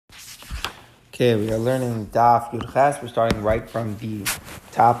Okay, we are learning Daf Yud Ches. We're starting right from the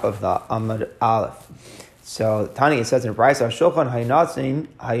top of the Amud Aleph. So Tani, it says in the Brisa, Shulchan hayinasim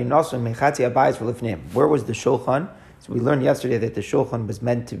mechatzi abayis v'lifnim. Where was the Shulchan? So we learned yesterday that the Shulchan was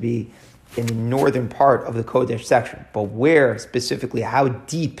meant to be in the northern part of the Kodesh section, but where specifically? How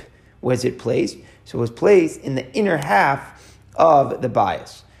deep was it placed? So it was placed in the inner half of the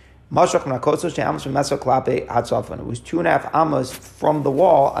bayis. It was 2.5 amos from the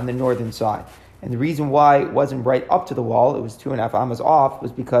wall on the northern side. And the reason why it wasn't right up to the wall, it was 2.5 amos off,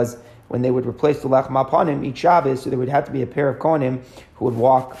 was because when they would replace the lechem upon him each Shabbos, so there would have to be a pair of kohanim who would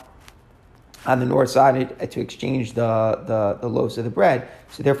walk on the north side to exchange the loaves of the bread.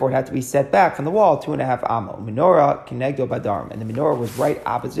 So therefore it had to be set back from the wall 2.5 amos. Menorah kinegdo badarm. And the menorah was right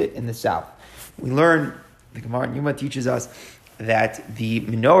opposite in the south. We learn, the Gemara in Yuma teaches us that the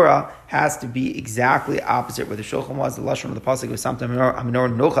menorah has to be exactly opposite where the shulchan was. The lashon of the pasuk was something menorah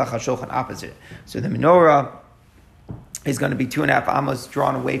nochach shulchan opposite. So the menorah is going to be 2.5 amos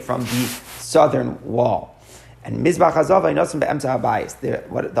drawn away from the southern wall. And mizbach hazav aynosim be'emtza habayis.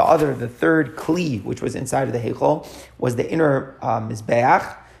 The third kli, which was inside of the heichal, was the inner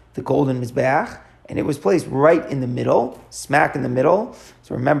mizbeach, the golden mizbeach, and it was placed right in the middle, smack in the middle.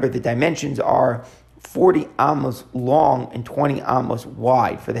 So remember, the dimensions are 40 amos long and 20 amos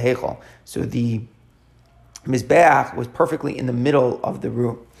wide for the heichal. So the mizbeach was perfectly in the middle of the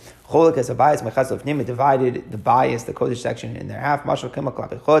room. It divided the bayis, the Kodesh section, in their half,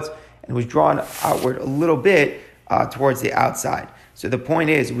 and was drawn outward a little bit towards the outside. So the point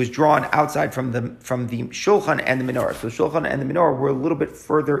is, it was drawn outside from the shulchan and the menorah. So the shulchan and the menorah were a little bit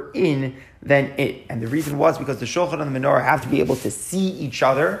further in than it. And the reason was because the shulchan and the menorah have to be able to see each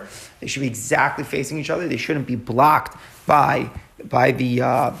other. They should be exactly facing each other. They shouldn't be blocked by the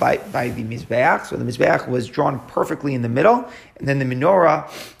mizbeach. So the mizbeach was drawn perfectly in the middle, and then the menorah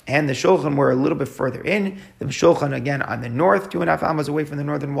and the shulchan were a little bit further in. The shulchan again on the north, 2.5 amos away from the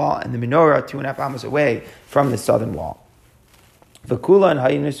northern wall, and the menorah 2.5 amos away from the southern wall. They were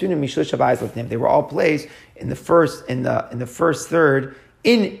all placed in the first third.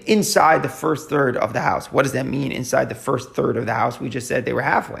 Inside the first third of the house. What does that mean, inside the first third of the house? We just said they were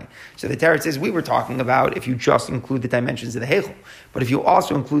halfway. So the Torah says we were talking about if you just include the dimensions of the heichal. But if you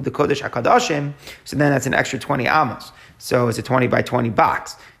also include the Kodesh HaKadoshim, so then that's an extra 20 amos. So it's a 20 by 20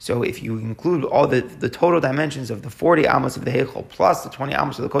 box. So if you include all the total dimensions of the 40 amos of the heichal plus the 20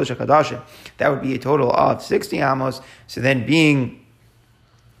 amos of the Kodesh HaKadoshim, that would be a total of 60 amos. So then being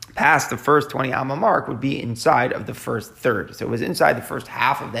past the first 20 amma mark would be inside of the first third. So it was inside the first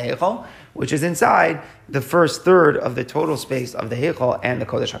half of the heichal, which is inside the first third of the total space of the heichal and the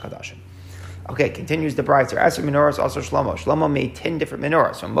Kodesh HaKadoshim. Okay, continues the bride. So Asher menorahs, also Shlomo. Shlomo made 10 different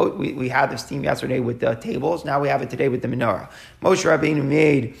menorahs. So we had this theme yesterday with the tables. Now we have it today with the menorah. Moshe Rabbeinu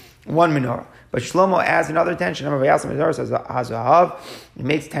made one menorah. But Shlomo adds another 10. He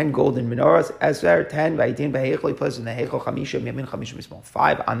makes 10 golden menorahs. Eser 10 v'aitin b'heichel. He places in the heichel chamisha yamin chamisha mismol.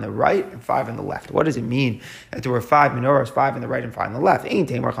 5 on the right and 5 on the left. What does it mean that there were 5 menorahs, 5 on the right and 5 on the left? Ein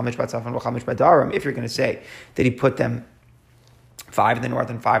teimar chamish b'tzafon v'chamish b'daram. If you're going to say that he put them 5 in the north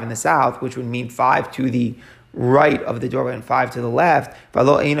and 5 in the south, which would mean 5 to the right of the doorway and 5 to the left,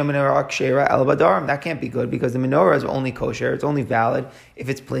 that can't be good because the menorah is only kosher, it's only valid if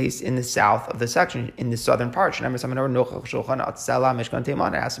it's placed in the south of the section, in the southern part. It has to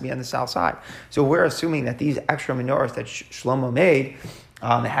be on the south side. So we're assuming that these extra menorahs that Shlomo made,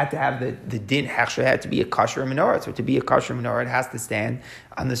 it had to have the din hechsher, had to be a kosher menorah. So to be a kosher menorah, it has to stand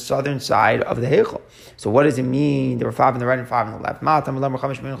on the southern side of the heichal. So what does it mean? There were 5 on the right and 5 on the left. What does the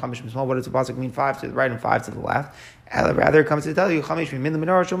pasuk mean? 5 to the right and 5 to the left. Rather, it comes to tell you, it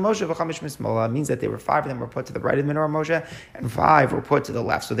means that they were 5 of them were put to the right of the menorah of Moshe, and 5 were put to the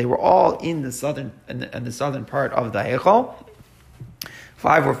left. So they were all in the southern part of the heichal.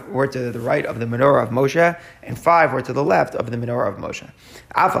 5 were to the right of the menorah of Moshe, and 5 were to the left of the menorah of Moshe.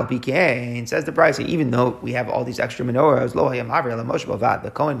 Afal Pikein, says the Brisa, even though we have all these extra menorahs, Lo Hayam Havri Ala Moshe Bavad, the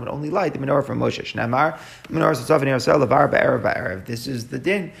Kohen would only light the menorah from Moshe. Shnamar, menorah Sasavin Yosel Lavar Ba'erev Ba'erev. This is the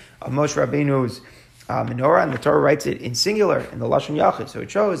din of Moshe Rabbeinu's menorah, and the Torah writes it in singular in the Lashon Yachid, so it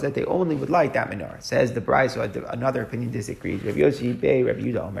shows that they only would light that menorah. Says the Brisa, so another opinion disagrees. Rabbi Yossi Bey, Rabbi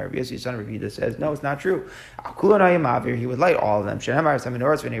Yehuda Omer, Rabbi Yossi son of Rabbi Yehuda says, no, it's not true. He would light all of them. It says the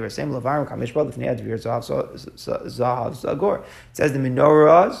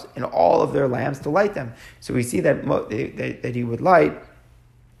menorahs and all of their lamps to light them. So we see that he would light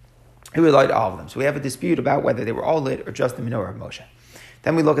all of them. So we have a dispute about whether they were all lit or just the menorah of Moshe.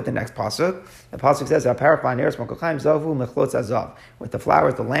 Then we look at the next pasuk. The pasuk says, with the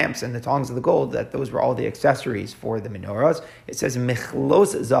flowers, the lamps, and the tongs of the gold, that those were all the accessories for the menorahs. It says,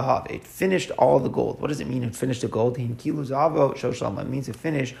 mechlos zahav. It finished all the gold. What does it mean it finished the gold? It means it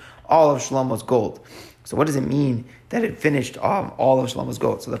finished all of Shlomo's gold. So what does it mean that it finished all of Shlomo's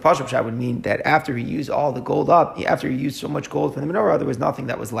gold? So the Pashup Shah would mean that after he used all the gold up, after he used so much gold for the menorah, there was nothing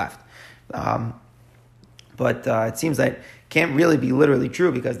that was left. But it seems that can't really be literally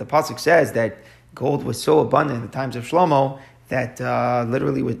true, because the pasuk says that gold was so abundant in the times of Shlomo that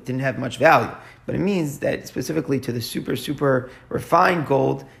literally didn't have much value. But it means that specifically to the super refined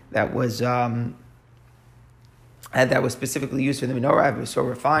gold that was specifically used for the menorah, it was so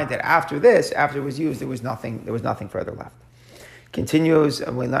refined that after it was used, there was nothing further left. Continues,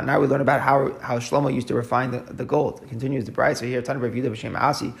 now we learn about how Shlomo used to refine the gold. It continues the bride. So here, Tana Rav Yehuda b'Shem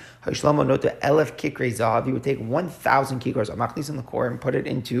Asi, how Shlomo nota 1,000 kikrei zahav. He would take 1,000 kikros, machnis in the core, and put it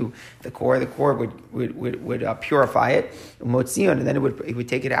into the core. The core would purify it, motzion, and then he would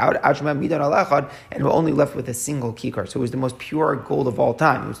take it out. Achma midon alechad, and it would only left with a single kikar. So it was the most pure gold of all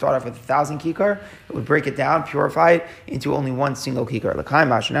time. It would start off with 1,000 kikar. It would break it down, purify it into only one single kikar. L'chaim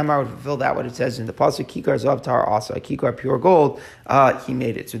Hashanamar would fulfill that what it says in the pasuk, kikar zahav tar asa, kikar pure gold. He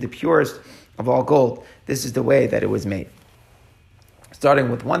made it. So the purest of all gold, this is the way that it was made.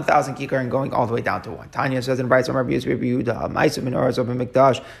 Starting with 1,000 kikar and going all the way down to one. Tanya says in Brayso Rabbi Yehuda, Ma'aser menorahs open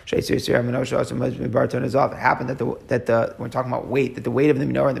mikdash, Sheisir Sir Menosha Asum Midbar Tanazov. It happened that we're talking about weight, that the weight of the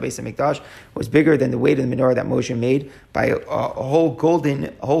menorah in the base of Mikdash was bigger than the weight of the menorah that Moshe made by a whole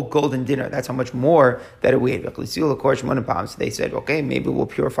golden dinner. That's how much more that it weighed. So they said, okay, maybe we'll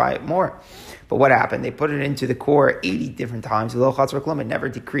purify it more. But what happened? They put it into the core 80 different times. It never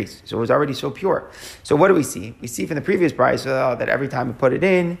decreased. So it was already so pure. So what do we see? We see from the previous price that every time we put it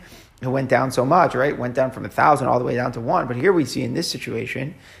in, it went down so much, right? It went down from 1,000 all the way down to 1. But here we see in this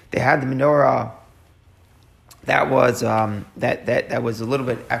situation, they had the menorah that was that was a little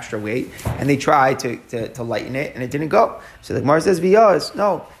bit extra weight, and they tried to lighten it, and it didn't go. So the Gemara says, "V'yos,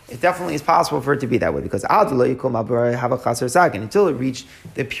 no, it definitely is possible for it to be that way, because until it reached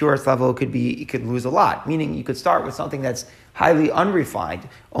the purest level, it could lose a lot. Meaning, you could start with something that's highly unrefined,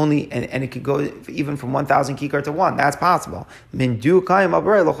 and it could go even from 1,000 kikar to 1. That's possible. But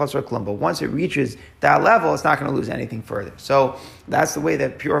once it reaches that level, it's not going to lose anything further. So that's the way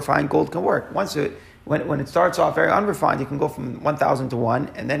that purifying gold can work. When it starts off very unrefined, you can go from 1,000 to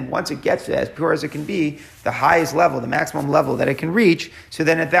 1, and then once it gets to as pure as it can be, the highest level, the maximum level that it can reach, so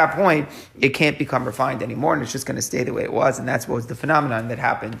then at that point, it can't become refined anymore, and it's just going to stay the way it was, and that's what was the phenomenon that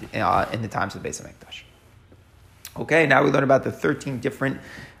happened in the times of the Beis HaMikdash. Okay, now we learn about the 13 different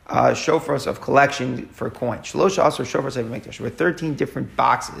shofars of collection for coins. Shlosha also shofars of Mikdash. There were 13 different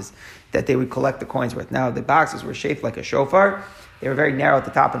boxes that they would collect the coins with. Now, the boxes were shaped like a shofar. They were very narrow at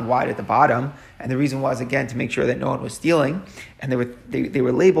the top and wide at the bottom. And the reason was, again, to make sure that no one was stealing. And they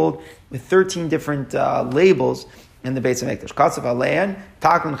were labeled with 13 different labels in the Beis HaMikdash. Katsav Alein,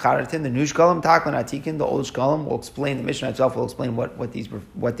 Taklin Charatin, the New Shkalim, Taklin Atikin, the Old Shkalim. Will explain, the Mishnah itself will explain what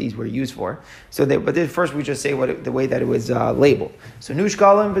these were used for. But first we just say the way that it was labeled. So New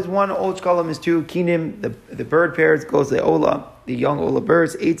Shkalim is 1, Old Shkalim is 2, Kinim, the bird pairs, goes the Ola, the young Ola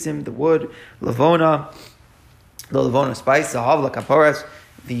birds, Eitzim, the wood, Lavona, the Lavona spice, the Havla Kaporas,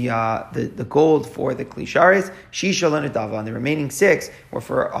 the gold for the Klisharis, Shisha and Nedava, and the remaining 6 were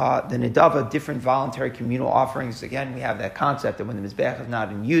for the Nedava, different voluntary communal offerings. Again, we have that concept that when the Mizbeach is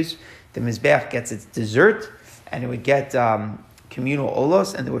not in use, the Mizbeach gets its dessert, and it would get communal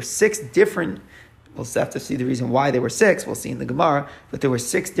olos, and there were 6 different. We'll have to see the reason why there were 6. We'll see in the Gemara, but there were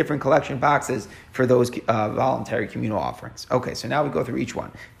 6 different collection boxes for those voluntary communal offerings. Okay, so now we go through each one.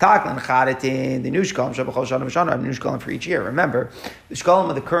 Taklan Chadatin, the new Shkalim, Shabachol Shana V'Shana, new Shkalim for each year. Remember, the Shkalim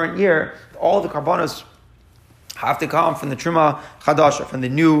of the current year, all the Karbonos have to come from the Truma Chadasha, from the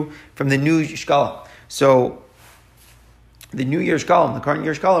new Shkalim. So the New Year Shkalim, the current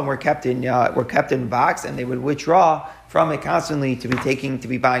year Shkalim, were kept in box, and they would withdraw from it constantly to be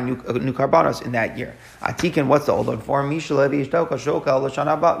buying new karbanos in that year. Atikin, what's the old one for? The shkalim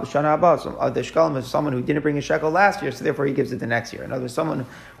is someone who didn't bring a shekel last year, so therefore he gives it the next year. In other words, someone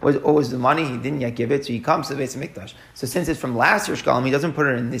owes the money, he didn't yet give it, so he comes to the Beis HaMikdash. So since it's from last year's shkalim, he doesn't put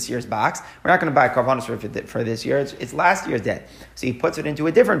it in this year's box. We're not going to buy karbanos for this year. It's last year's debt. So he puts it into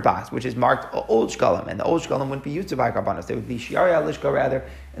a different box, which is marked old shkalim, and the old shkalim wouldn't be used to buy karbanos. They would be shiari alishka rather,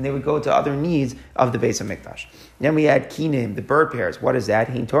 and they would go to other needs of the Beis HaMikdash. Then we had kinim, the bird pairs. What is that?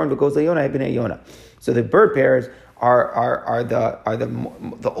 Hin torn goes le'yona ibn Yona. So the bird pairs are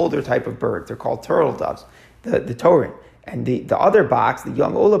the older type of birds. They're called turtle doves, the torin. And the other box, the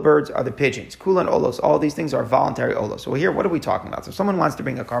young ola birds, are the pigeons. Kulan olos, all these things are voluntary olos. So here, what are we talking about? So if someone wants to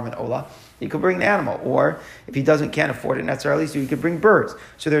bring a carbon ola, he could bring an animal. Or if he can't afford it necessarily, so you could bring birds.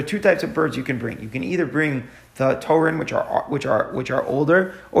 So there are two types of birds you can bring. You can either bring the Torin, which are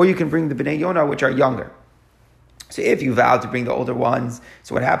older, or you can bring the Bnei Yonah, which are younger. So if you vow to bring the older ones,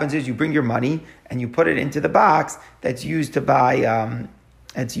 so what happens is you bring your money and you put it into the box that's used to buy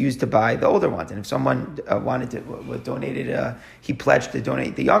the older ones. And if someone he pledged to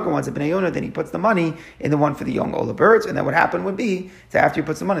donate the younger ones, the Bnei Yonah, then he puts the money in the one for the young older birds. And then what happened would be, so after he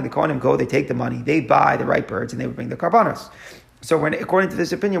puts the money, the Kohanim go, they take the money, they buy the right birds, and they would bring the karbanos. So according to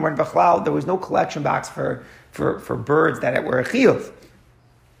this opinion, when Bachlal, there was no collection box for birds that were a chiyuv.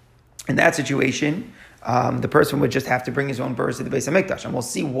 In that situation, the person would just have to bring his own birds to the Beis HaMikdash, and we'll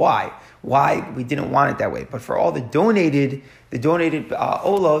see why we didn't want it that way. But for all the donated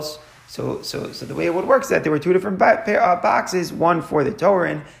olos, so the way it would work is that there were two different boxes, one for the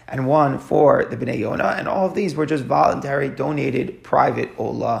Torin and one for the Bnei Yonah, and all of these were just voluntary, donated, private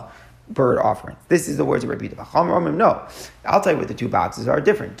ola bird offerings. This is the words of Rabbi Yehuda. No, I'll tell you what the two boxes are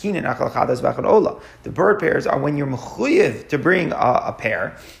different. The bird pairs are when you're mechuyev to bring a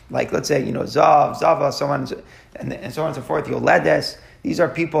pair, like let's say zav, zava, so on and so on and so forth. Yoledes. These are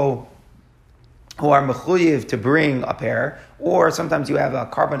people who are mechuyev to bring a pair, or sometimes you have a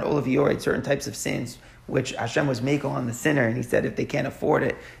carbon olav, certain types of sins which Hashem was making on the sinner, and he said if they can't afford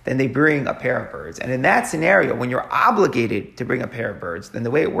it, then they bring a pair of birds. And in that scenario, when you're obligated to bring a pair of birds, then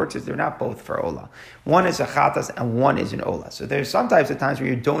the way it works is they're not both for Ola. One is a chatas and one is an Ola. So there's some types of times where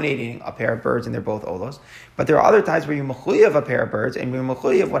you're donating a pair of birds and they're both Olas, but there are other times where you're mechuyev a pair of birds, and you're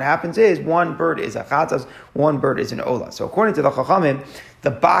mechuyev, what happens is one bird is a chatas, one bird is an Ola. So according to the Chachamim,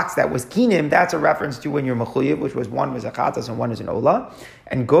 the box that was kinim, that's a reference to when you're mechuyev, which was one was a chatas and one is an Ola.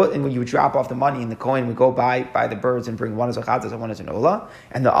 And when you would drop off the money, and the Kohen would go buy the birds and bring one as a chatas and one as an ola.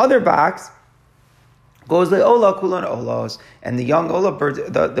 And the other box goes the ola kulan olos, and the young ola birds,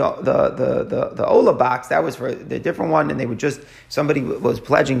 the ola box, that was for the different one. And they would just, somebody was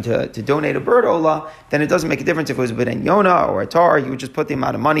pledging to donate a bird ola, then it doesn't make a difference if it was a Bnei Yonah or a tar. You would just put the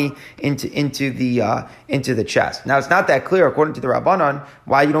amount of money into the chest. Now it's not that clear according to the Rabbanan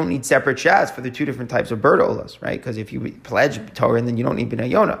why you don't need separate chests for the two different types of bird olas, right? Because if you pledge Torah, then you don't need Bnei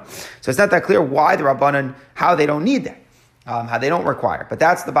Yonah. So it's not that clear why the Rabbanan, how they don't need that. How they don't require. But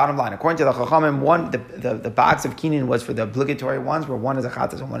that's the bottom line. According to the Chachamim, the box of Kinin was for the obligatory ones, where one is a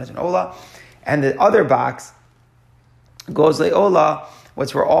chatas and one is an ola. And the other box goes le ola,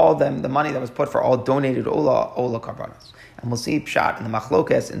 was for all them, the money that was put for all donated ola karbanos. And we'll see pshat in the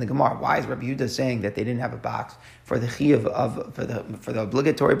machlokes in the Gemara. Why is Rabbi Yehuda saying that they didn't have a box for the chiyuv for the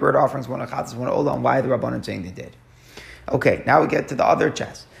obligatory bird offerings, one a chatas, one ola, and why are the Rabbanan saying they did? Okay, now we get to the other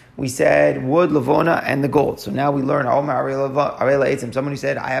chest. We said wood, lavona, and the gold. So now we learn someone who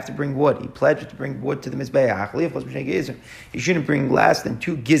said, I have to bring wood. He pledged to bring wood to the Mizbeach. You shouldn't bring less than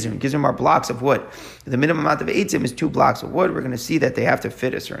 2 gizrim. Gizrim are blocks of wood. The minimum amount of eitzim is 2 blocks of wood. We're going to see that they have to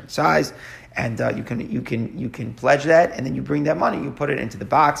fit a certain size. And you can pledge that, and then you bring that money, you put it into the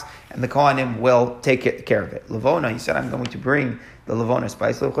box, and the Kohanim will take care of it. Lavona, he said, I'm going to bring the lavona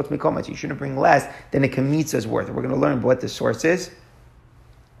spice. You shouldn't bring less than a kamitza's worth. We're going to learn what the source is.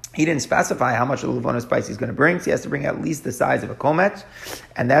 He didn't specify how much of the lavona spice he's going to bring, so he has to bring at least the size of a kometz,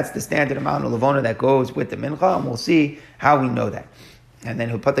 and that's the standard amount of lavona that goes with the mincha, and we'll see how we know that. And then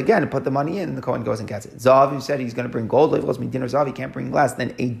he'll put the money in, and the Kohen goes and gets it. Zav, he said he's going to bring gold. Zav, he can't bring less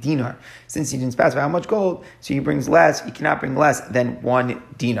than a dinar. Since he didn't specify how much gold, so he brings less. He cannot bring less than 1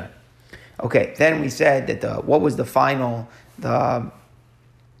 dinar. Okay, then we said that what was the final 6?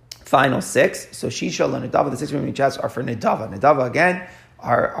 So Shishal and Nadava, the 6 remaining chests are for Nadava. Nadava, again,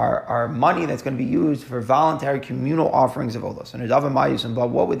 are money that's going to be used for voluntary communal offerings of olos. So Nadava Mayus, but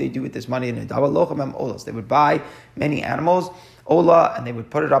what would they do with this money? Nadava Lochamem olos. They would buy many animals, ola, and they would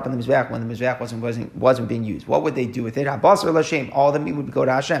put it up in the mizbeach when the mizbeach wasn't being used. What would they do with it? Habasar l'Hashem. All the meat would go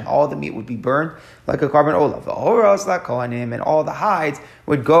to Hashem. All the meat would be burned like a carbon ola. V'horos la'kohanim, and all the hides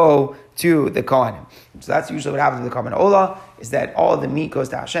would go to the kohanim. So that's usually what happens with the carbon ola, is that all the meat goes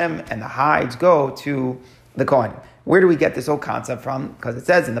to Hashem and the hides go to the kohanim. Where do we get this whole concept from? Because it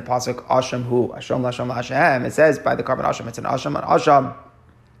says in the pasuk Asham Hu, Asham Lasham Hashem. It says by the carbon Asham, it's an Asham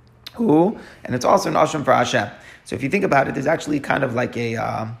Hu, and it's also an Asham for Hashem. So if you think about it, there's actually kind of like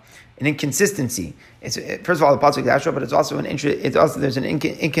an inconsistency. First of all, the pasuk is Asham, but there's an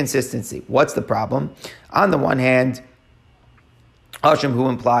inconsistency. What's the problem? On the one hand, Asham Hu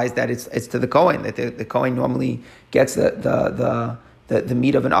implies that it's to the Kohen, that the Kohen normally gets the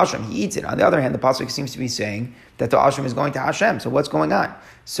meat of an ashram. He eats it. On the other hand, the pasuk seems to be saying that the ashram is going to Hashem. So what's going on?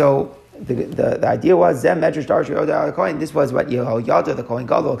 So the idea was Zem Medrash Darsh Yehuda Kohen. This was what Yehuda the Kohen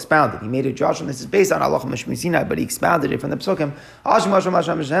Gadol expounded. He made a Joshua. This is based on Halacha Mishmei Sinai, but he expounded it from the Psukim.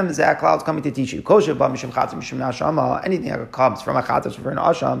 Zeh clouds coming to teach you. Kosher ba mishum chatzim mishum nashama. Anything that comes from a chatas or an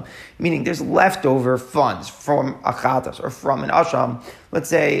asham, meaning there's leftover funds from a chatas or from an asham. Let's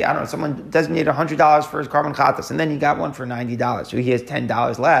say, I don't know, someone designated $100 for his carbon chatas, and then he got one for $90. So he has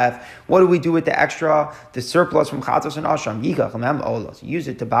 $10 left. What do we do with the extra, the surplus from chatas and asham? Yikach mem olos. Use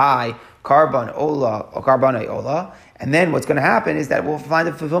it to buy carbon ola or carbon ola. And then what's going to happen is that we'll find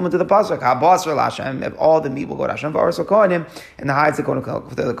the fulfillment of the pasuk. Habasar Lashem, all the meat will go to Hashem, v'aros l'kohanim, and the hides are going to go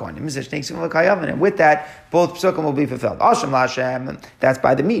to the kohanim. And with that, both psukim will be fulfilled. Hashem Lashem, that's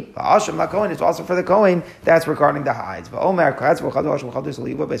by the meat. Hashem l'kohen is also for the kohen. That's regarding the hides. Now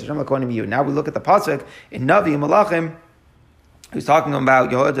we look at the pasuk in Navi and Malachim. Who's talking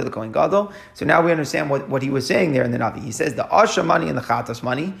about Yehuda the Kohen Gadol. So now we understand what he was saying there in the Navi. He says the Asha money and the Chatas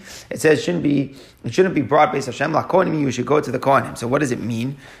money, it says it shouldn't be brought based Hashem. La Kohanim, you should go to the Kohanim. So what does it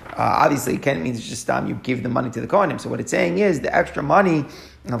mean? Obviously, it can't mean it's just you give the money to the Kohanim. So what it's saying is the extra money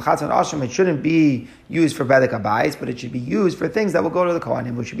in Chatas and Asham, it shouldn't be used for Bedek Habayis, but it should be used for things that will go to the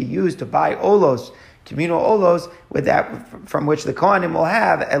Kohanim, which should be used to buy olos, communal olos, with that from which the Kohanim will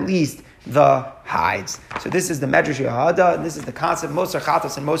have at least the hides. So this is the Medrash Yehuda, and this is the concept. Moser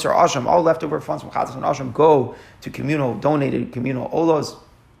Chatas and Moser Asham, all leftover funds from Chatas and Asham go to donated communal olos,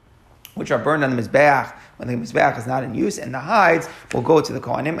 which are burned on the Mizbeach when the Mizbeach is not in use, and the hides will go to the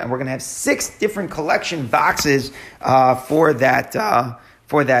Kohanim, and we're going to have 6 different collection boxes for that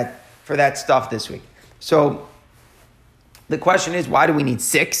stuff this week. So the question is, why do we need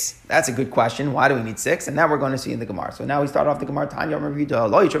 6? That's a good question. Why do we need 6? And now we're going to see in the Gemara. So now we start off the Gemara.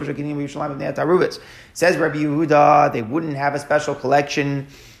 Says Rabbi Yehuda, they wouldn't have a special collection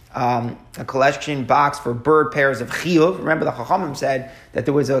box for bird pairs of chiyuv. Remember, the Chachamim said that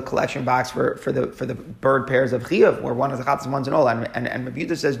there was a collection box for the bird pairs of chiyuv, where one is a chatas and one's an ola. And Rabbi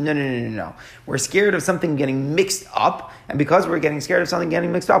Yehuda says, no. We're scared of something getting mixed up, and because we're getting scared of something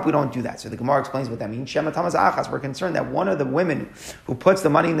getting mixed up, we don't do that. So the Gemara explains what that means. Shema Tamaz Achas. We're concerned that one of the women who puts the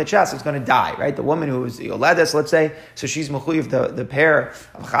money in the chest is going to die, right? The woman who is Yoledes, let's say, so she's mechuyev the pair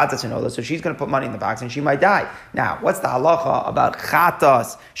of chatas and ola, so she's going to put money in the box and she might die. Now, what's the halacha about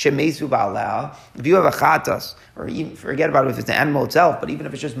chatas shemesu ba'aleh? If you have a chatas, or even forget about it if it's the animal itself, but even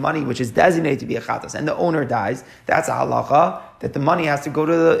if it's just money which is designated to be a chatas, and the owner dies, that's a halacha that the money has to go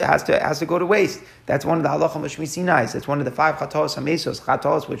to waste. That's one of the halacha Mishmei Sinai. That's one of the 5 chatos hamesos,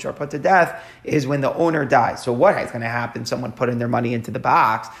 chatos which are put to death, is when the owner dies. So what is going to happen? Someone putting their money into the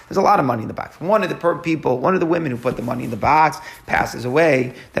box. There's a lot of money in the box. One of the women who put the money in the box passes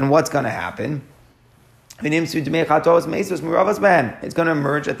away. Then what's going to happen? It's going to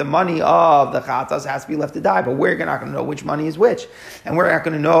emerge that the money of the chatas has to be left to die, but we're not going to know which money is which, and we're not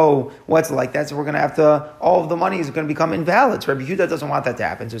going to know what's like that. So we're going to have to. All of the money is going to become invalid. So Rabbi Yehuda doesn't want that to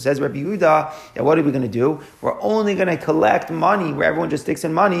happen. So it says Rabbi Yehuda, what are we going to do? We're only going to collect money where everyone just sticks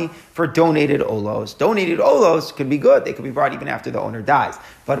in money for donated olos. Donated olos could be good; they could be brought even after the owner dies.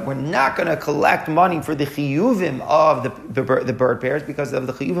 But we're not going to collect money for the chiyuvim of the bird pairs, because of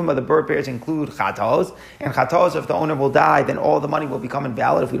the chiyuvim of the bird pairs include chatos. And chatos, if the owner will die, then all the money will become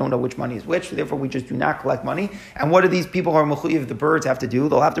invalid if we don't know which money is which. So therefore, we just do not collect money. And what do these people who are mechuyev the birds have to do?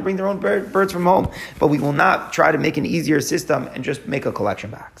 They'll have to bring their own birds from home. But we will not try to make an easier system and just make a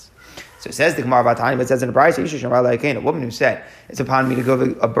collection box. So it says the Gemara Batani, but it says in the Brayso, a woman who said, it's upon me to give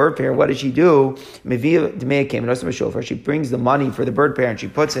a bird pair, what does she do? She brings the money for the bird pair and she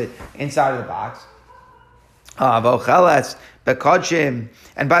puts it inside of the box.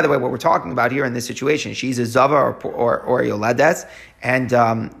 And by the way, what we're talking about here in this situation, she's a zava or a yoledes, and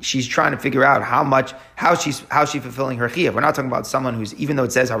she's trying to figure out how she's fulfilling her chiyuv. We're not talking about someone who's, even though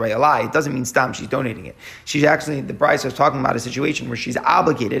it says harei alai, it doesn't mean stam, she's donating it. She's actually, the Brayso is talking about a situation where she's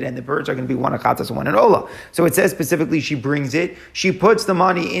obligated, and the birds are going to be one a chatas and one an ola. So it says specifically she brings it, she puts the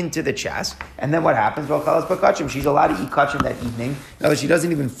money into the chest, and then what happens? She's allowed to eat kachim that evening. No, she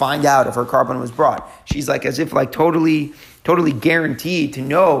doesn't even find out if her carbon was brought. She's like as if like totally guaranteed to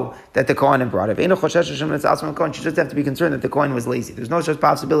know that the Kohen brought it. She just have to be concerned that the Kohen was lazy. There's no such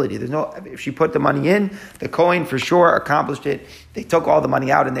possibility. If she put the money in, the Kohen for sure accomplished it. They took all the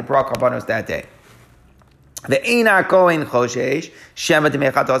money out and they brought karbanos that day. The Einar Kohen Choshesh Shema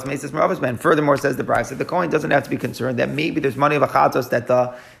Demei Chatos Meisas Meravos Man. Furthermore, says the Brayso, the Kohen doesn't have to be concerned that maybe there's money of a Chatos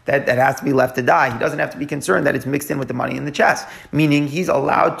that has to be left to die. He doesn't have to be concerned that it's mixed in with the money in the chest. Meaning, he's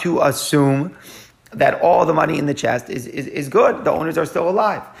allowed to assume that all the money in the chest is good. The owners are still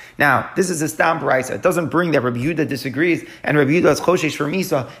alive. Now, this is a stam brisa. It doesn't bring that Rabbi Yehuda disagrees, and Rabbi Yehuda is choshesh for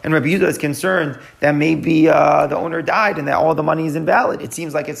misa, and Rabbi Yehuda is concerned that maybe the owner died and that all the money is invalid. It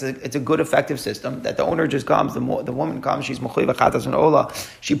seems like it's a good, effective system, that the owner just comes, the woman comes, she's mechuyev chatas and ola,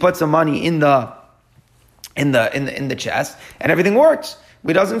 she puts the money in the chest, and everything works.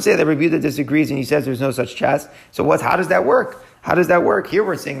 But it doesn't say that Rabbi Yehuda disagrees and he says there's no such chest. So how does that work? How does that work? Here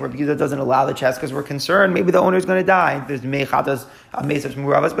we're saying Rabbi Yehuda doesn't allow the chest because we're concerned maybe the owner is going to die. There's mechatas mesas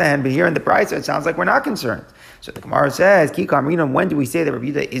muravas behen, but here in the price it sounds like we're not concerned. So the Gemara says, Kikam Rinam, when do we say that Rabbi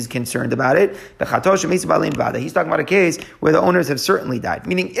Yehuda is concerned about it? He's talking about a case where the owners have certainly died.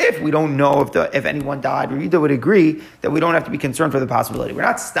 Meaning, if we don't know if anyone died, Rabbi Yehuda would agree that we don't have to be concerned for the possibility. We're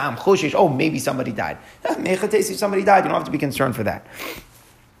not stam choshesh. Oh, maybe somebody died. If somebody died, you don't have to be concerned for that.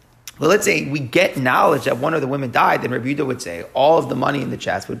 But let's say we get knowledge that one of the women died, then Rabbi Yehuda would say all of the money in the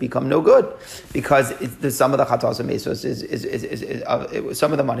chest would become no good because the sum of the chatos mesos is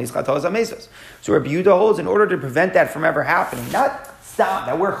some of the money is chatos mesos. So Rabbi Yehuda holds, in order to prevent that from ever happening, not stop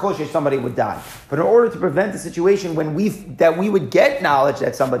that we're choshesh somebody would die, but in order to prevent the situation when we would get knowledge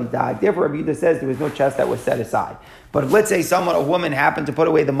that somebody died, therefore Rabbi Yehuda says there was no chest that was set aside. But if, let's say, a woman happened to put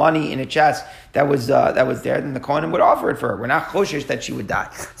away the money in a chest that was there, then the Kohanim would offer it for her. We're not choshesh that she would die.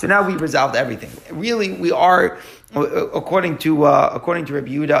 So now we resolved everything. Really, we are, according to Rabbi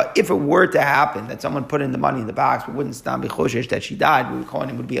Yehuda, if it were to happen that someone put in the money in the box, we wouldn't stand be choshesh that she died. The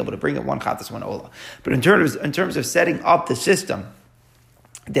Kohanim would be able to bring it one chatas, one ola. But in terms of setting up the system,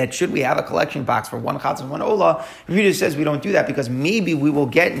 that should we have a collection box for one chatzah and one ola, Rabbi says we don't do that because maybe we will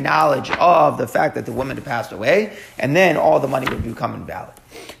get knowledge of the fact that the woman had passed away, and then all the money would become invalid.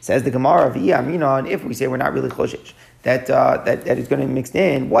 Says the Gemara of Iyamina, and if we say we're not really choshesh, that it's going to be mixed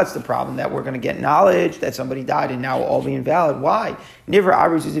in, what's the problem? That we're going to get knowledge that somebody died and now will all be invalid. Why? Never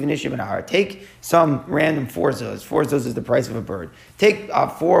average is even issue an hour. Take some random 4 zuz. 4 zuz is the price of a bird. Take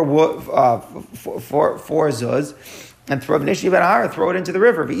 4 zuz. And throw it into the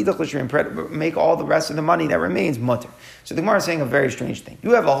river. Make all the rest of the money that remains mutter. So the Gemara is saying a very strange thing.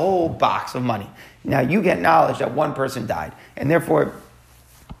 You have a whole box of money. Now you get knowledge that one person died, and therefore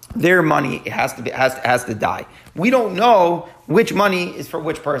their money has to die. We don't know which money is for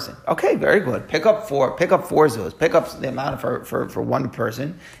which person. Okay, very good. Pick up four zuz. Pick up the amount for one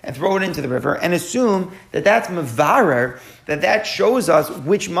person and throw it into the river and assume that that's mevarer, that shows us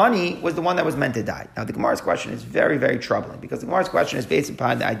which money was the one that was meant to die. Now the Gemara's question is very, very troubling because the Gemara's question is based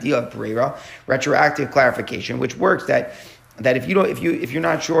upon the idea of brera, retroactive clarification, which works that if you're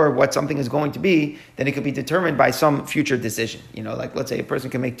not sure what something is going to be, then it could be determined by some future decision. Like let's say a person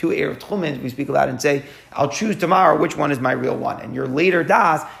can make 2 erev tchumins, we speak about it and say, I'll choose tomorrow which one is my real one. And your later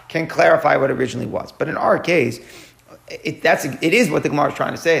das can clarify what originally was. But in our case, it is what the Gemara is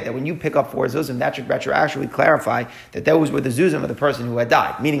trying to say, that when you pick up 4 zuzim, that should retroactively clarify that those were the zuzim of the person who had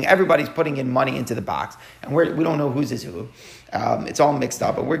died. Meaning everybody's putting in money into the box, and we don't know whose is who. It's all mixed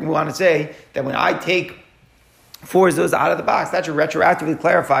up. But we want to say that when I take 4 zuz out of the box, that should retroactively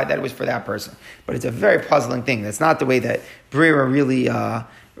clarify that it was for that person. But it's a very puzzling thing. That's not the way that brera really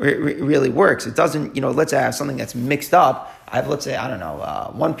works. It doesn't, let's say I have something that's mixed up. I have, let's say,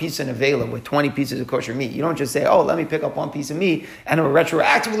 one piece of nevela with 20 pieces of kosher meat. You don't just say, let me pick up one piece of meat, and it will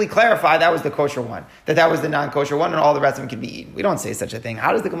retroactively clarify that was the kosher one, that was the non-kosher one, and all the rest of them can be eaten. We don't say such a thing.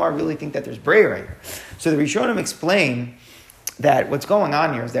 How does the Gemara really think that there's brera here? So the Rishonim explain that what's going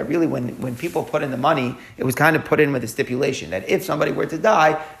on here is that really when people put in the money, it was kind of put in with a stipulation that if somebody were to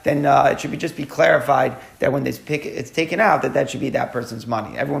die, then it should just be clarified that when it's taken out, that should be that person's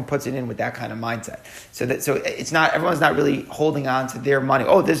money. Everyone puts it in with that kind of mindset. So it's not, everyone's not really holding on to their money.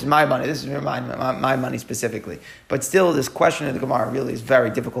 Oh, this is my money. This is my money specifically. But still, this question of the Gemara really is a very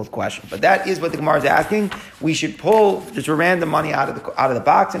difficult question. But that is what the Gemara is asking. We should pull just random money out of the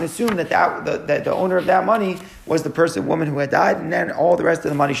box and assume that the owner of that money was the woman who had died, and then all the rest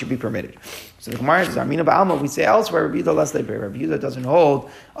of the money should be permitted. So the Gemara says, Amina Ba'alma, we say elsewhere, Rabbi Yehuda less brera. Rabbi Yehuda doesn't hold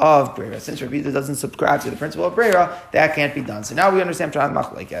of brera. Since Rabbi Yehuda doesn't subscribe to the principle of brera, that can't be done. So now we understand Pshat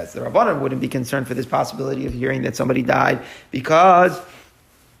Machlekes. The Rabbanan wouldn't be concerned for this possibility of hearing that somebody died because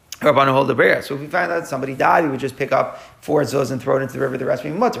Rabbanan hold the brera. So if we find out somebody died, we would just pick up 4 zuz and throw it into the river, the rest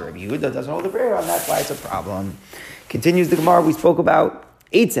being mutter. Rabbi Yehuda doesn't hold the brera, and that's why it's a problem. Continues the Gemara, we spoke about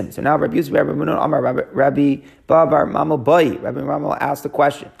Eitzim. So now Rabbi Yusuf, Rabbi Munun, Amar, Rabbi Babar, Mamo Bai. Rabbi Mamo asked the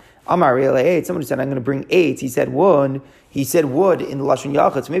question. Amar, eight. Somebody said, I'm going to bring 8. He said wood. He said wood in the Lashon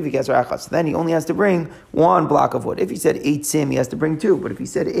Yachad. So maybe he gets Rachas. Then he only has to bring 1 block of wood. If he said 8 sim, he has to bring 2. But if he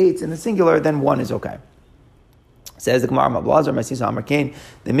said 8 in the singular, then 1 is okay. Says the Gemara, Mablazar, Masisa Amar Kain.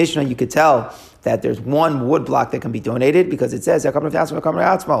 The Mishnah, you could tell that there's one wood block that can be donated because it says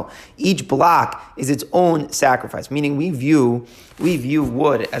each block is its own sacrifice. Meaning we view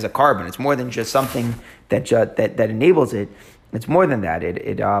wood as a carbon. It's more than just something that enables it. It's more than that.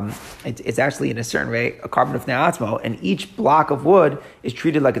 It's actually in a certain way a carbon of ne'atzmo, and each block of wood is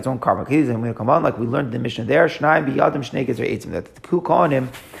treated like its own carbon. Like we learned in the Mishnah there, that the Kohanim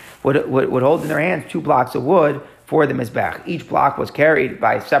would hold in their hands 2 blocks of wood for the mizbech. Each block was carried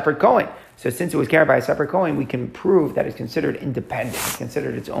by a separate Kohen. So since it was carried by a separate Kohen, we can prove that it's considered independent. It's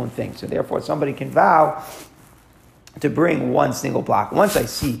considered its own thing. So therefore, somebody can vow to bring one single block. Once I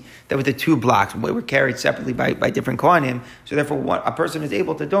see that with the 2 blocks, we were carried separately by different Kohanim, so therefore a person is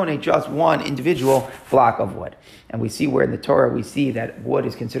able to donate just one individual block of wood. And we see where in the Torah we see that wood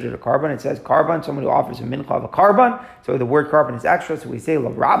is considered a carbon. It says carbon, someone who offers a mincha of a carbon. So the word carbon is extra, so we say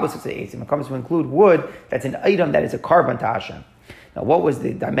l'rabos it's a esim. It comes to include wood that's an item that is a carbon to Hashem. Now, what was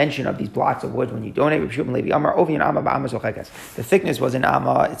the dimension of these blocks of wood when you donate? The thickness was an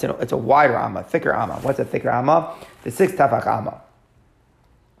amma. It's a wider amma, thicker amma. What's a thicker amma? The 6 tafach amma.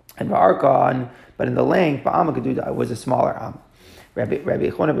 And ba'arkan, but in the length, ba'amma geduda was a smaller amma. Rabbi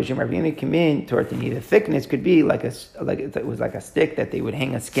Chona b'Shem Rabbi Yoni came in toward the thickness could be like it was like a stick that they would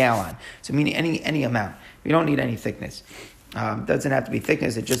hang a scale on. So meaning any amount. You don't need any thickness. Doesn't have to be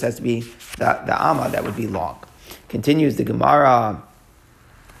thickness. It just has to be the amma that would be long. Continues the Gemara.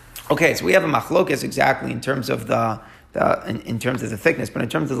 Okay, so we have a machlokas exactly in terms of in terms of the thickness, but in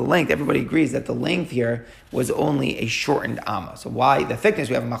terms of the length, everybody agrees that the length here was only a shortened amma. So why the thickness?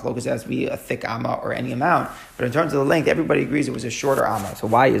 We have a machlokas, it has to be a thick amma or any amount, but in terms of the length, everybody agrees it was a shorter amma. So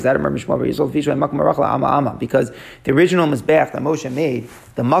why is that? Because the original mizbech that Moshe made,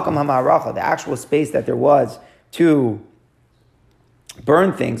 the makam hamaracha, the actual space that there was to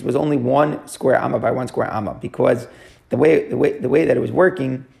burn things was only 1 square amma by 1 square amma, because the way that it was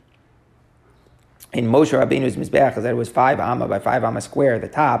working in Moshe Rabbeinu's mizbeach is that it was 5 amma by 5 amma square at the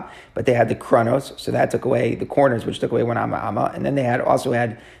top, but they had the chronos, so that took away the corners, which took away 1 amma, and then they also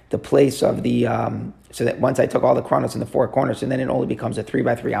had the place of the so that once I took all the chronos in the 4 corners, and then it only becomes a 3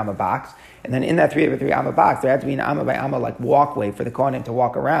 by 3 amma box, and then in that 3 by 3 amma box there had to be an amma by amma like walkway for the kohanim to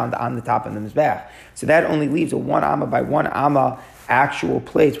walk around on the top of the mizbeach. So that only leaves a 1 amma by 1 amma actual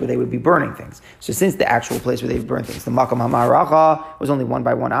place where they would be burning things. So since the actual place where they would burn things, the makam hamaracha was only 1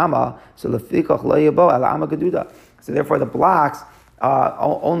 by 1 amma, so lefikach lo yabo ala amma geduda. So therefore the blocks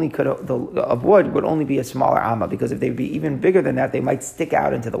of wood would only be a smaller amma, because if they'd be even bigger than that, they might stick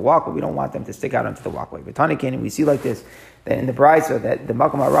out into the walkway. We don't want them to stick out into the walkway. But Tanakin, we see like this, that in the Brisa, that the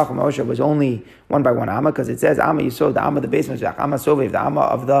Makam HaRach Moshe was only 1 by 1 amma, because it says Amma Yisod, the Amma of the base of Mizbeach, Amma Sovev, the Amma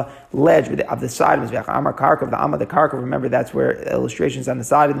of the ledge, of the side of Mizbeach, Amma Karkav, the Amma of the Karkav, remember that's where illustrations on the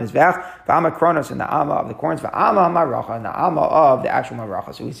side of the Mizbeach, the Amma Kronos, and the Amma of the corns, the Amma HaMaracha, and the Amma of the actual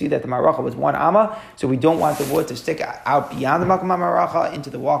Maracha. So we see that the Maracha was 1 Amma, so we don't want the wood to stick out beyond the Makam HaMaracha into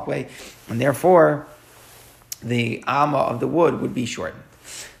the walkway, and therefore the Amma of the wood would be shortened.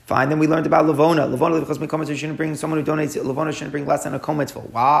 Fine, then we learned about Levona. Levona, because we shouldn't bring, someone who donates Levona shouldn't bring less than a kometzvah.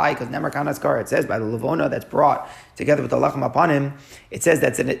 Why? Because Nemer Kan Askar, it says by the Levona that's brought together with the Lechem upon him, it says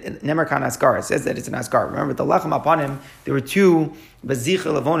that's a Nemer Kan Askar. It says that it's an Askar. Remember, with the Lechem upon him, there were 2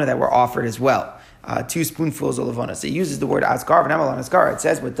 Bazicha Levona that were offered as well. 2 spoonfuls of Levona. So it uses the word Askar, and Nemer Askar. It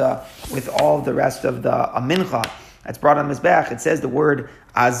says with all the rest of the Mincha that's brought on Mizbech, it says the word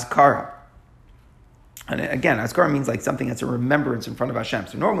Azkara. And again, Azkar means like something that's a remembrance in front of Hashem.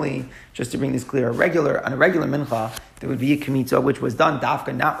 So normally, just to bring this clear, on a regular mincha, there would be a kmitza which was done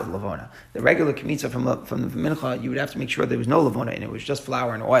dafka not with levona. The regular kmitza from the mincha, you would have to make sure there was no levona in it. It was just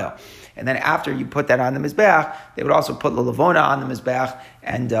flour and oil. And then after you put that on the mizbeach, they would also put the levona on the mizbeach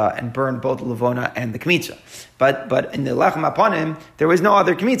and burn both the levona and the kmitza. But in the lechem upon him, there was no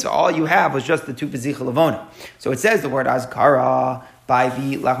other kmitza. All you have was just the 2 bezicha levona. So it says the word azkara by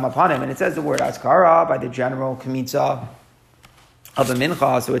the lechem upon him, and it says the word azkara by the general kmitza of a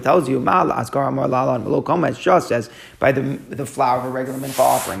mincha. So it tells you mal azkara more lalon below kometz, just as by the flour of a regular mincha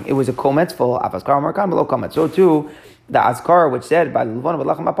offering, it was a kometz full of azkara more kan below kometz. So too, the azkar which said by the levona but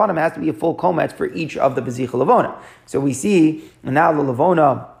lechem upon him has to be a full kometz for each of the bezicha levona. So we see now the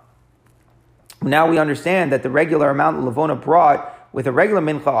levona. Now we understand that the regular amount of levona brought with a regular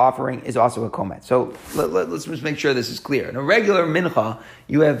mincha offering is also a komet. So let's just make sure this is clear. In a regular mincha,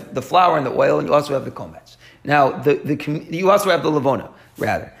 you have the flour and the oil, and you also have the komets. Now, you also have the levona,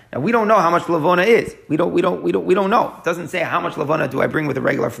 rather. Now, we don't know how much levona is. We don't know. It doesn't say how much levona do I bring with a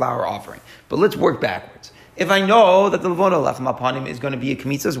regular flour offering. But let's work backwards. if I know that the levona lechem apanim is going to be a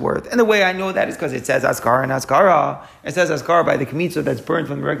kmitza's worth, and the way I know that is because it says askara and askara. It says askara by the kmitza that's burned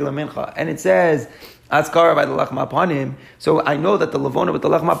from the regular mincha, and it says askara by the lechem apanim. So I know that the levona with the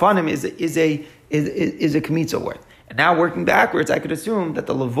lechem apanim is a kmitza worth. And now working backwards, I could assume that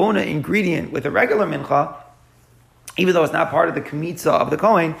the levona ingredient with a regular mincha, even though it's not part of the kmitza of the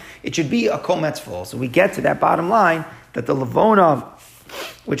kohen, it should be a kometz full. So we get to that bottom line that the levona,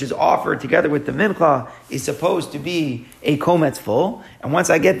 which is offered together with the mincha, is supposed to be a kometz full. And once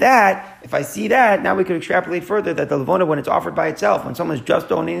I get that, if I see that, now we can extrapolate further that the levona, when it's offered by itself, when someone's just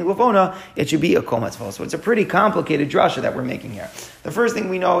donating levona, it should be a kometz full. So it's a pretty complicated drasha that we're making here. The first thing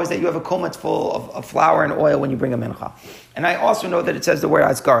we know is that you have a kometz full of flour and oil when you bring a mincha. And I also know that it says the word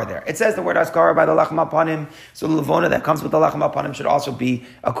askara there. It says the word askara by the lachem apanim, so the levona that comes with the lachem apanim should also be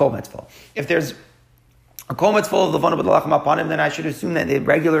a kometz full. If there's a kometz full of levona with the lachem apanim, then I should assume that the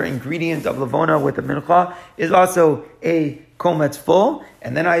regular ingredient of levona with the mincha is also a kometz full.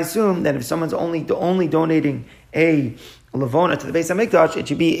 And then I assume that if someone's only donating a levona to the Beis Hamikdash, it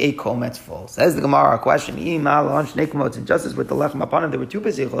should be a kometz full. Says the Gemara, question, and just as with the lechem apanim, there were two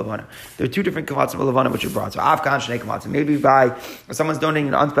pesach levona. There were two different kavatzim of levona which are brought. So avkan shnei kamatzim. Maybe if someone's donating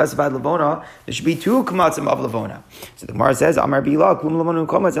an unspecified levona, there should be two kamatzim of levona. So the Gemara says, Amar Bila, kum levona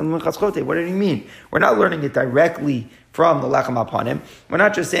kometz and minchas chote. What did he mean? We're not learning it directly from the lechem apanim. We're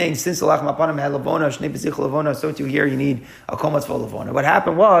not just saying since the lechem apanim had levona, shnei pesach levona, so too here you need a kometz full levona. What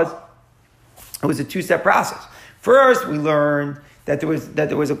happened was, it was a two-step process. First, we learned that there was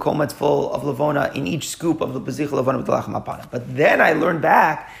a kometz full of levona in each scoop of the bezich levona with the lachem apanim. But then I learned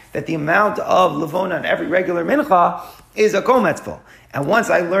back that the amount of levona in every regular mincha is a kometz full. And once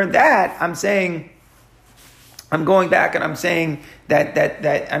I learned that, I'm going back and I'm saying that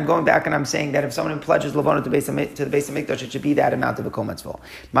if someone pledges levona to the Beis Hamikdash, it should be that amount of a kometz full.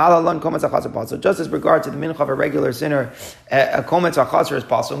 So just as regard to the mincha of a regular sinner, a kometz achaser is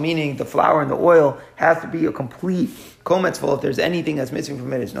possible, meaning the flour and the oil has to be a complete kometz full. If there's anything that's missing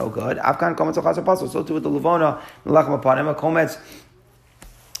from it, it's no good. Afkan kometz achaser possible. So too with the levona, the lachem apanim, a kometz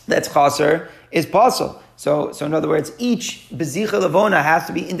that's chaser is possible. So in other words, each bezicha levona has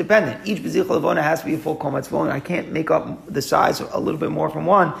to be independent. Each bezicha levona has to be a full kometz full. I can't make up the size a little bit more from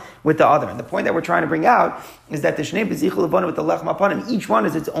one with the other. And the point that we're trying to bring out is that the shnei bezicha levona with the lechem apanim, each one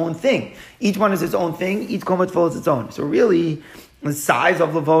is its own thing. Each one is its own thing. Each kometz full is its own. So really, the size of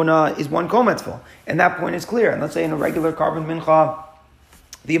levona is one kometz full. And that point is clear. And let's say in a regular carbon mincha,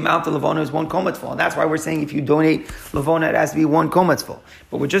 the amount of levona is one kometz full. And that's why we're saying if you donate levona, it has to be one kometz full.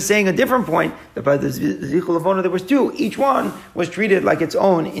 But we're just saying a different point, that by the zichul levona there was two. Each one was treated like its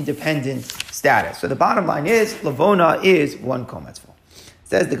own independent status. So the bottom line is, levona is one kometz full.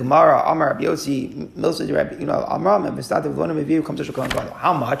 Says the Gemara, Amar Rabbi Yossi, Amram, and Mestativ Levona Meviu comes to Shulchan.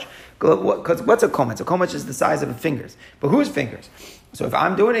 How much? Because what's a kometz? A kometz is the size of the fingers. But whose fingers? So if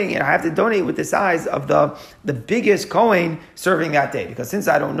I'm donating it, I have to donate with the size of the biggest kohen serving that day. Because since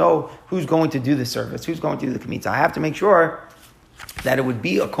I don't know who's going to do the service, who's going to do the kmitza, I have to make sure that it would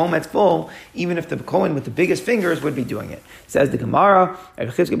be a kometz full, even if the kohen with the biggest fingers would be doing it. Says the Gemara, no,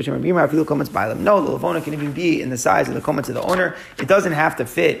 the levona can even be in the size of the kometz of the owner. It doesn't have to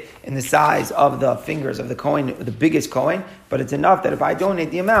fit in the size of the fingers of the kohen, the biggest kohen, but it's enough that if I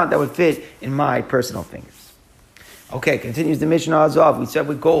donate the amount, that would fit in my personal fingers. Okay, continues the Mishnah Azav. We said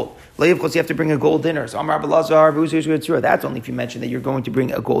with gold. You have to bring a gold dinner. So that's only if you mention that you're going to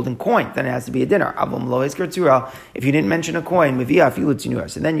bring a golden coin. Then it has to be a dinner. If you didn't mention a coin,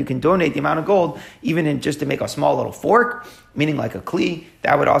 so then you can donate the amount of gold, even in just to make a small little fork, meaning like a kli.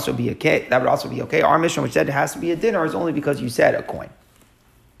 That would also be okay. Our Mishnah, which said it has to be a dinner, is only because you said a coin.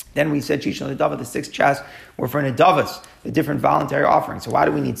 Then we said Shishon Nedava, the 6 chests were for Nedavas, the different voluntary offerings. So why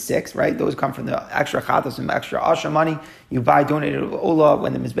do we need 6, right? Those come from the extra chatos and extra asha money you buy donated ola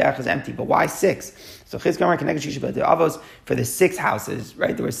when the mizbeach is empty. But why 6? So Chizkamar connected Shisha the Avos for the 6 houses,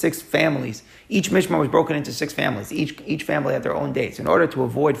 right? There were 6 families. Each mishmar was broken into 6 families. Each family had their own dates. In order to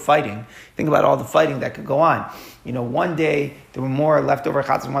avoid fighting, think about all the fighting that could go on. One day there were more leftover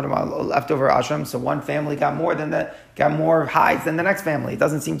chatzim, leftover ashram, so one family got more hides than the next family. It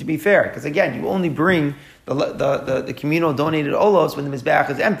doesn't seem to be fair because again, you only bring the communal donated olos when the mizbeach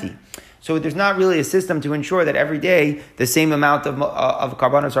is empty. So there's not really a system to ensure that every day the same amount of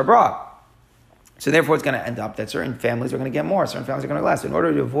karbanos are brought. So therefore, it's going to end up that certain families are going to get more, certain families are going to less. So in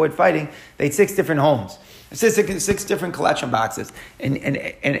order to avoid fighting, they had 6 different homes, 6 different collection boxes, and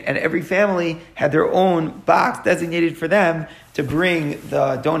every family had their own box designated for them to bring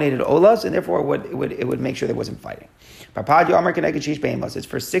the donated olas, and therefore it would make sure there wasn't fighting. It's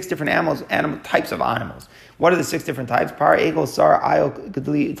for 6 different animal types of animals. What are the 6 different types? Par, egel, sar, ayil,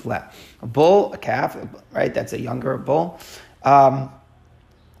 gedli, itla. A bull, a calf, right? That's a younger bull. The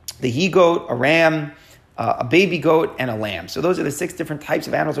he-goat, a ram, a baby goat, and a lamb. So those are the 6 different types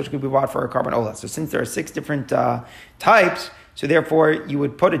of animals which could be bought for a carbon ola. So since there are 6 different types, so therefore you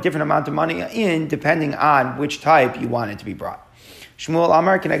would put a different amount of money in depending on which type you want it to be brought. Shmuel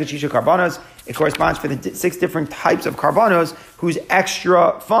Amar Keneged Shisha Karbanos. It corresponds for the 6 different types of karbanos whose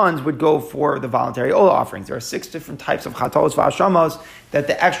extra funds would go for the voluntary ola offerings. There are 6 different types of chatos v'ashamos that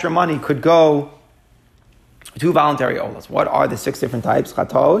the extra money could go to voluntary olas. What are the 6 different types?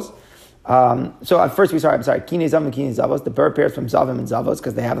 Chatos. So at first I'm sorry. Kine Zav and Kine Zavos, the bird pairs from Zavim and Zavos,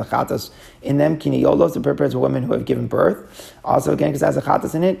 because they have the chatas in them. Kine Yolos, the bird pairs of women who have given birth. Also, again, because it has a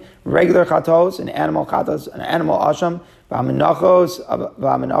chatas in it. Regular chatos, an animal chatas, an animal asham. V'amenachos,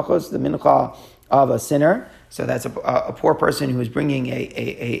 the mincha of a sinner. So that's a poor person who is bringing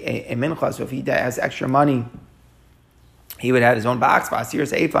a mincha. So if he has extra money, he would have his own box,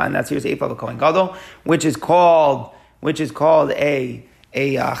 V'asir's eifa, and that's Sir's eifa of a Kohen Gadol, which is called a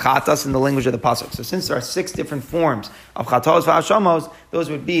chatas in the language of the pasuk. So since there are 6 different forms of chatos v'ashamos, those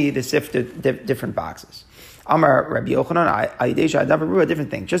would be the different boxes. Amar Rabbi Yochanan, Ayidesha Adabaru, a different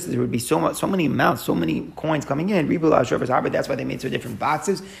thing. Just as there would be so many amounts, so many coins coming in, Ribula Shavas Harba, that's why they made so different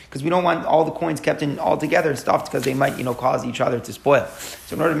boxes, because we don't want all the coins kept in all together and stuffed, because they might, cause each other to spoil.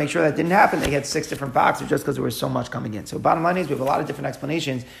 So in order to make sure that didn't happen, they had 6 different boxes just because there was so much coming in. So bottom line is we have a lot of different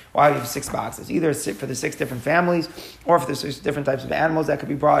explanations why we have 6 boxes, either for the 6 different families, or for the 6 different types of animals that could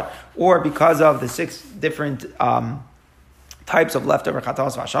be brought, or because of the 6 different types of leftover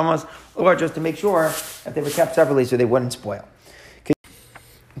chatos v'ashamas, or just to make sure that they were kept separately so they wouldn't spoil.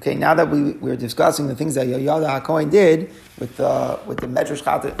 Okay, now that we're discussing the things that Yoyada HaKohen did with the medrash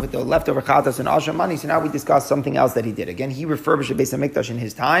chatas, with the leftover chatas and asham money, so now we discuss something else that he did. Again, he refurbished the Beis HaMikdash in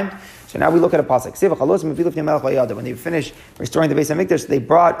his time. So now we look at a pasuk. When they finished restoring the Beis HaMikdash, they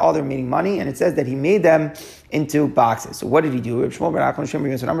brought all the remaining money, and it says that he made them into boxes. So what did he do?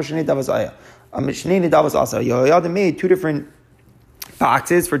 Yoyada made 2 different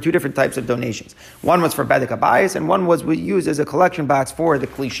boxes for 2 different types of donations. One was for Bedek Habayis, and one was used as a collection box for the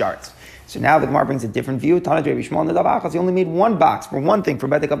Kli Sharts. So now the Gemara brings a different view. He only made 1 box for one thing, for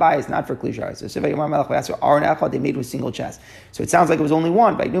Bedek Habayis, not for Kli Sharts. So they made with single chest. So it sounds like it was only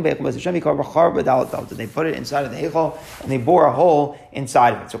one. They put it inside of the Heichal, and they bore a hole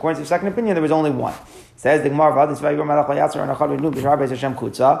inside of it. So according to the second opinion, there was only one. Says the Gemara, it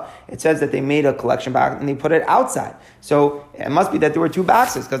says that they made a collection box and they put it outside. So it must be that there were 2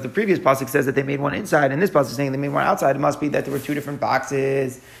 boxes, because the previous pasuk says that they made one inside, and this pasuk is saying they made one outside. It must be that there were 2 different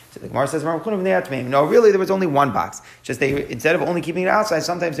boxes. So the Gemara says, no, really, there was only 1 box. Just they, instead of only keeping it outside,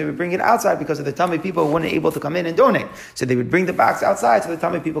 sometimes they would bring it outside because of the tummy people who weren't able to come in and donate. So they would bring the box outside so the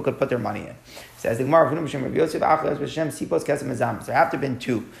tummy people could put their money in. Says the Gemara, there have to have been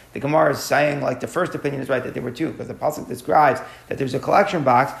 2. The Gemara is saying, like the first opinion is right, that there were 2, because the pasuk describes that there's a collection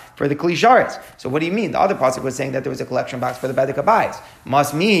box for the Kli Sharetz. So what do you mean? The other pasuk was saying that there was a collection box for the Bedek Habayis.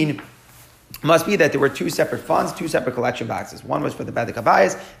 Must be that there were 2 separate funds, 2 separate collection boxes. One was for the Bedek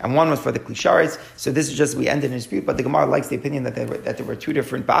Habayis, and one was for the Kli Sharetz. So this is just, we end in a dispute, but the Gemara likes the opinion that there were 2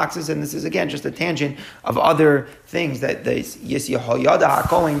 different boxes, and this is again just a tangent of other things that the Yoyada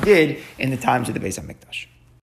HaKohen did in the times of the Beis HaMikdash.